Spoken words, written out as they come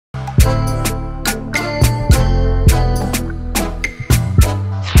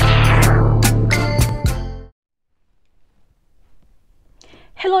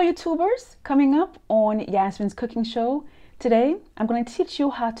Hello YouTubers, coming up on Yasmin's cooking show. Today I'm going to teach you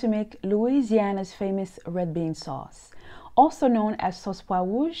how to make Louisiana's famous red bean sauce, also known as sauce pois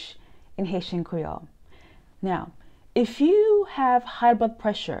rouge in Haitian Creole. Now, if you have high blood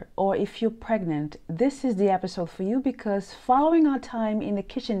pressure or if you're pregnant, this is the episode for you, because following our time in the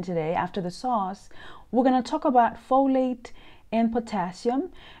kitchen today after the sauce, we're going to talk about folate and potassium,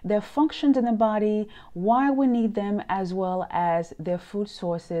 their functions in the body, why we need them, as well as their food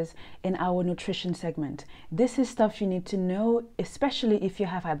sources in our nutrition segment. This is stuff you need to know, especially if you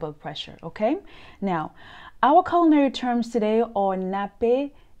have high blood pressure, okay? Now, our culinary terms today are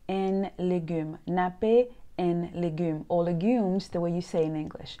nappe and légumes. Nappe and légumes, or legumes, the way you say in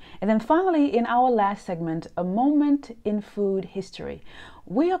English. And then finally, in our last segment, a moment in food history.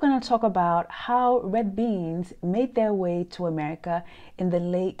 We are going to talk about how red beans made their way to America in the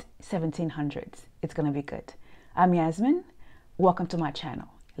late 1700s. It's going to be good. I'm Yasmin. Welcome to my channel.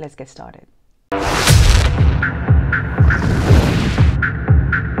 Let's get started.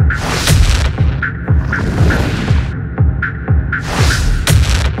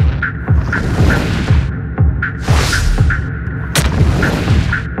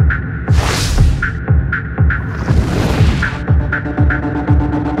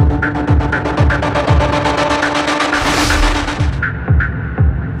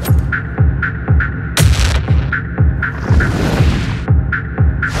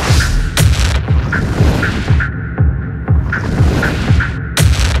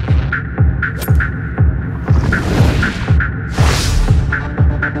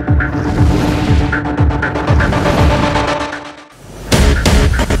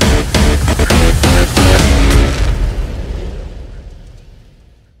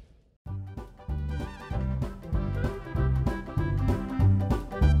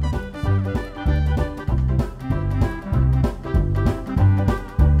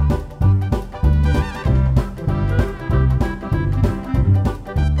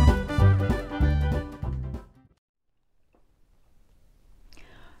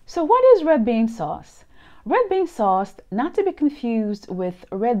 So what is red bean sauce? Red bean sauce, not to be confused with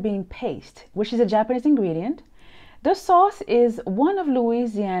red bean paste, which is a Japanese ingredient. The sauce is one of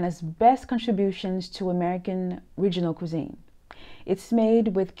Louisiana's best contributions to American regional cuisine. It's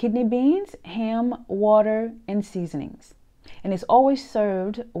made with kidney beans, ham, water, and seasonings. And it's always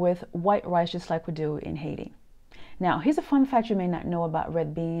served with white rice, just like we do in Haiti. Now, here's a fun fact you may not know about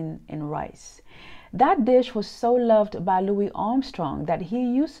red bean and rice. That dish was so loved by Louis Armstrong that he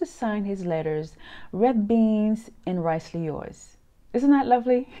used to sign his letters, "Red beans and rice yours." Isn't that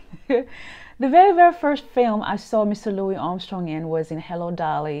lovely? The very first film I saw Mr. Louis Armstrong in was in Hello,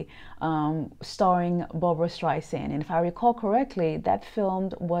 Dolly, starring Barbra Streisand. And if I recall correctly, that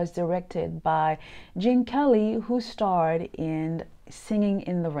film was directed by Gene Kelly, who starred in Singing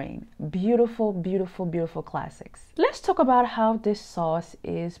in the Rain. Beautiful, beautiful, beautiful classics. Let's talk about how this sauce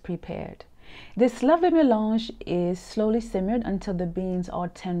is prepared. This lovely melange is slowly simmered until the beans are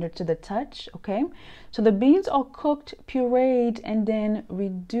tender to the touch, okay? So the beans are cooked, pureed, and then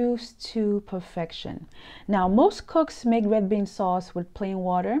reduced to perfection. Now, most cooks make red bean sauce with plain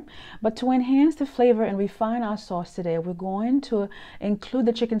water, but to enhance the flavor and refine our sauce today, we're going to include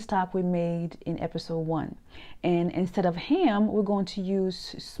the chicken stock we made in episode 1. And instead of ham, we're going to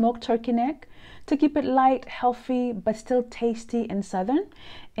use smoked turkey neck to keep it light, healthy, but still tasty and southern.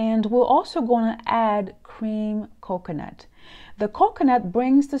 And we're also going to add cream coconut. The coconut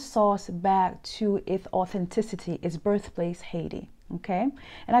brings the sauce back to its authenticity, its birthplace, Haiti. Okay?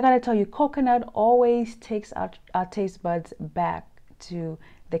 And I gotta tell you, coconut always takes our taste buds back to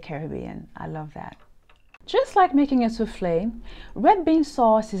the Caribbean. I love that. Just like making a souffle, red bean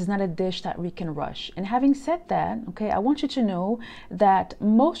sauce is not a dish that we can rush. And having said that, okay, I want you to know that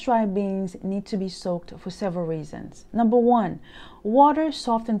most dry beans need to be soaked for several reasons. Number one, water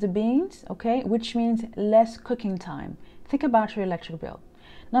softens the beans, okay, which means less cooking time. Think about your electric bill.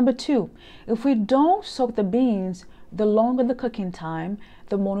 Number two, if we don't soak the beans, the longer the cooking time,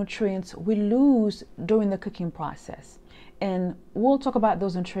 the more nutrients we lose during the cooking process. And we'll talk about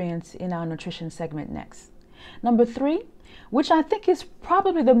those nutrients in our nutrition segment next. Number three, which I think is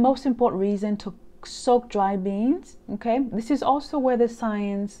probably the most important reason to soak dry beans, okay? This is also where the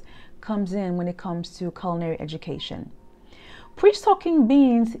science comes in when it comes to culinary education. Pre-soaking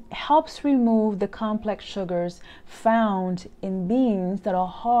beans helps remove the complex sugars found in beans that are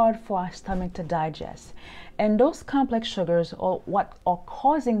hard for our stomach to digest. And those complex sugars are what are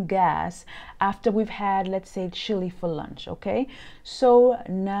causing gas after we've had, let's say, chili for lunch, okay? So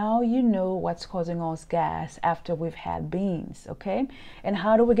now you know what's causing us gas after we've had beans, okay? And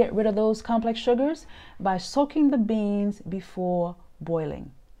how do we get rid of those complex sugars? By soaking the beans before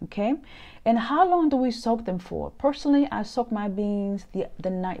boiling. Okay, and how long do we soak them for? Personally, I soak my beans the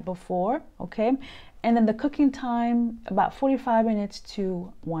night before. Okay, and then the cooking time about 45 minutes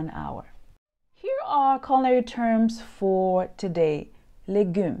to 1 hour. Here are culinary terms for today.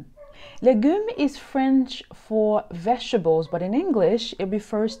 Légumes. Légume is French for vegetables, but in English it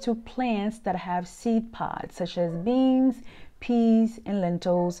refers to plants that have seed pods, such as beans, peas, and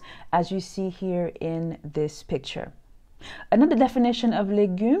lentils, as you see here in this picture. Another definition of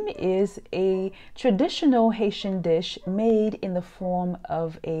legume is a traditional Haitian dish made in the form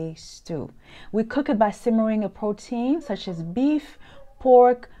of a stew. We cook it by simmering a protein such as beef,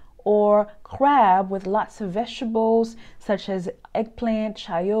 pork, or crab with lots of vegetables such as eggplant,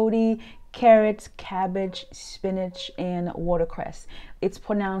 chayote, carrots, cabbage, spinach, and watercress. It's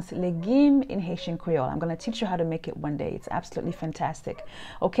pronounced legume in Haitian Creole. I'm going to teach you how to make it one day. It's absolutely fantastic.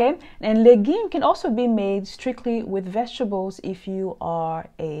 Okay, and legume can also be made strictly with vegetables if you are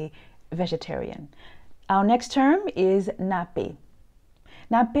a vegetarian. Our next term is nappe.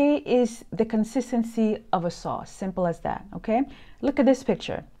 Nappe is the consistency of a sauce, simple as that. Okay, look at this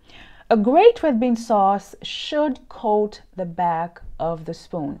picture. A great red bean sauce should coat the back of the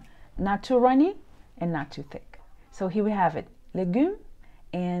spoon. Not too runny and not too thick. So here we have it, legume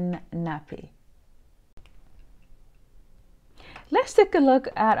and nappe. Let's take a look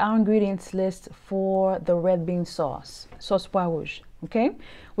at our ingredients list for the red bean sauce, sauce pois rouge. Okay,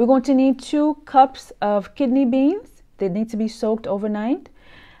 we're going to need 2 cups of kidney beans. They need to be soaked overnight.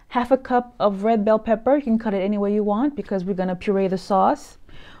 Half a cup of red bell pepper. You can cut it any way you want because we're going to puree the sauce.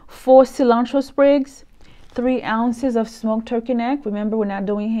 4 cilantro sprigs. 3 ounces of smoked turkey neck. Remember, we're not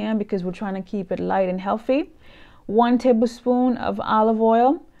doing ham because we're trying to keep it light and healthy. 1 tablespoon of olive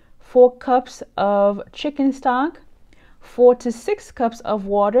oil. 4 cups of chicken stock. 4 to 6 cups of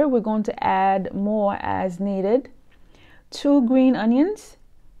water. We're going to add more as needed. 2 green onions.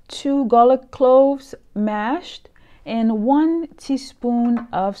 2 garlic cloves mashed. And 1 teaspoon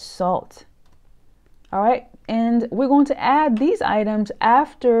of salt. All right, and we're going to add these items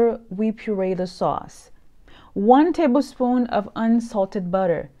after we puree the sauce. 1 tablespoon of unsalted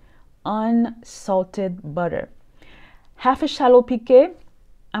butter. Unsalted butter. Half a shallot piquet.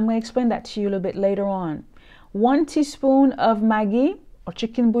 I'm going to explain that to you a little bit later on. 1 teaspoon of maggi or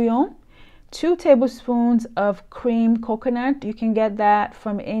chicken bouillon. 2 tablespoons of creamed coconut. You can get that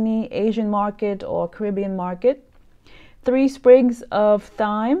from any Asian market or Caribbean market. 3 sprigs of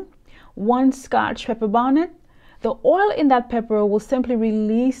thyme. 1 scotch pepper bonnet. The oil in that pepper will simply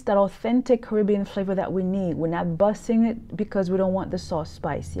release that authentic Caribbean flavor that we need. We're not busting it because we don't want the sauce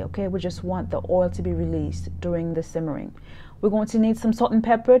spicy, okay? We just want the oil to be released during the simmering. We're going to need some salt and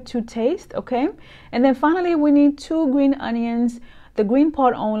pepper to taste, okay? And then finally, we need 2 green onions, the green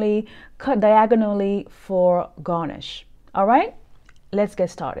part only, cut diagonally for garnish. All right, let's get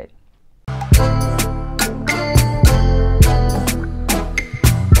started.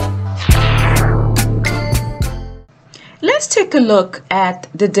 Let's take a look at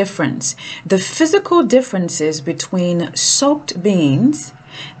the difference, the physical differences between soaked beans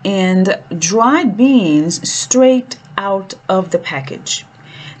and dried beans straight out of the package.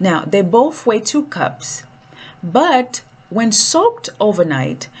 Now, they both weigh 2 cups, but when soaked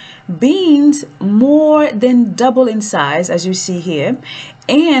overnight, beans more than double in size, as you see here,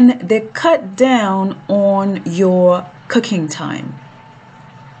 and they cut down on your cooking time.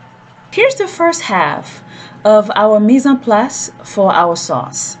 Here's the first half of our mise en place for our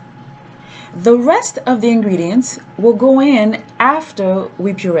sauce. The rest of the ingredients will go in after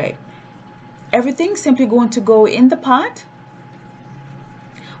we puree. Everything's simply going to go in the pot.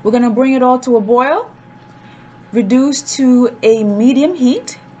 We're going to bring it all to a boil, reduce to a medium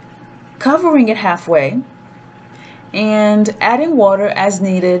heat, covering it halfway, and adding water as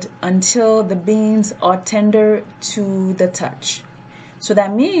needed until the beans are tender to the touch. So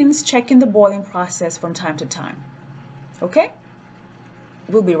that means checking the boiling process from time to time. Okay?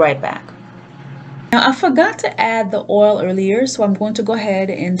 We'll be right back. Now, I forgot to add the oil earlier, so I'm going to go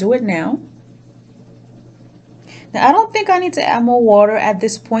ahead and do it now. Now, I don't think I need to add more water at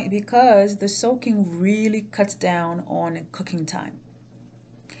this point because the soaking really cuts down on cooking time.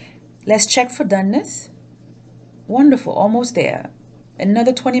 Let's check for doneness. Wonderful, almost there.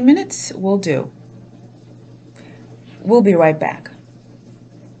 Another 20 minutes will do. We'll be right back.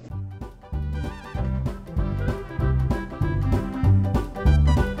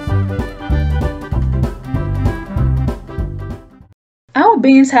 Our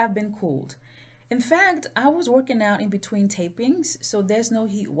beans have been cooled. In fact, I was working out in between tapings, so there's no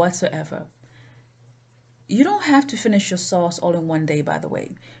heat whatsoever. You don't have to finish your sauce all in one day, by the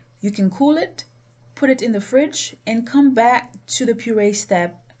way. You can cool it, put it in the fridge and come back to the puree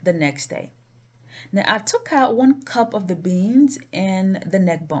step the next day. Now I took out 1 cup of the beans and the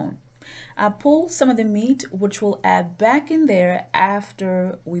neck bone. I pulled some of the meat, which we'll add back in there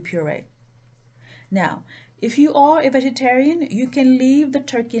after we puree. Now, if you are a vegetarian, you can leave the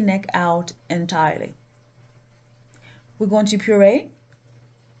turkey neck out entirely. We're going to puree,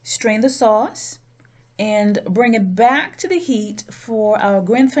 strain the sauce, and bring it back to the heat for our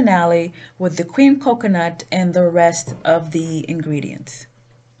grand finale with the cream coconut and the rest of the ingredients.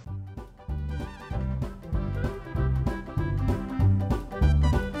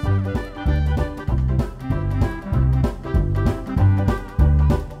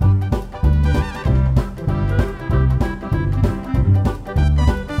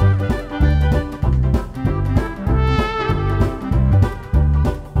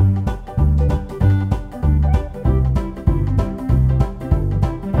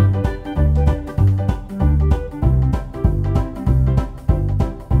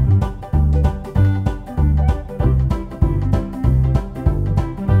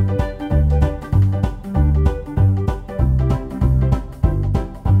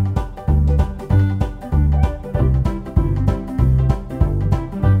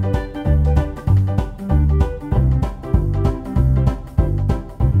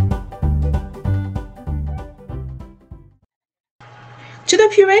 To the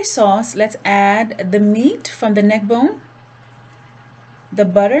puree sauce, let's add the meat from the neck bone, the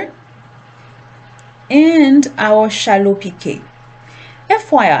butter, and our shallot piquet.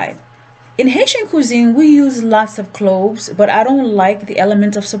 FYI, in Haitian cuisine, we use lots of cloves, but I don't like the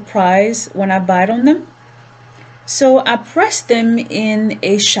element of surprise when I bite on them. So I press them in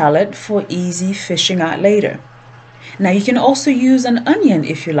a shallot for easy fishing out later. Now you can also use an onion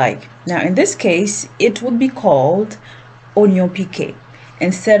if you like. Now in this case, it would be called oignon piqué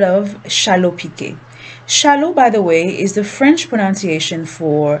instead of shallot piqué. Shallot, by the way, is the French pronunciation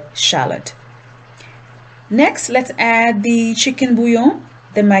for shallot. Next, let's add the chicken bouillon,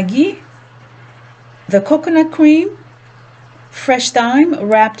 the maggi, the coconut cream, fresh thyme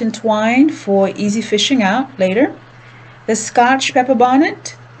wrapped in twine for easy fishing out later, the scotch pepper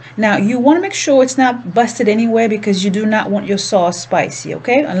bonnet. Now you want to make sure it's not busted anywhere because you do not want your sauce spicy,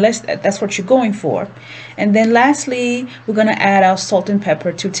 okay? Unless that's what you're going for. And then lastly, we're going to add our salt and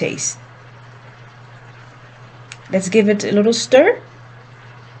pepper to taste. Let's give it a little stir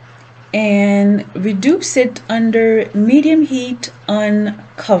and reduce it under medium heat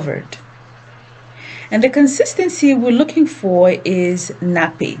uncovered. And the consistency we're looking for is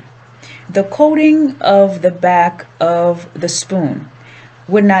nappy, the coating of the back of the spoon.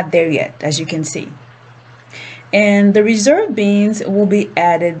 We're not there yet, as you can see. And the reserved beans will be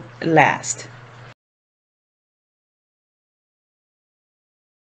added last.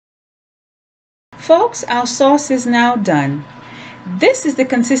 Folks, our sauce is now done. This is the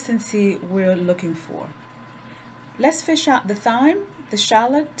consistency we're looking for. Let's fish out the thyme, the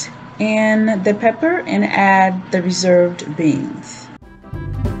shallot, and the pepper and add the reserved beans.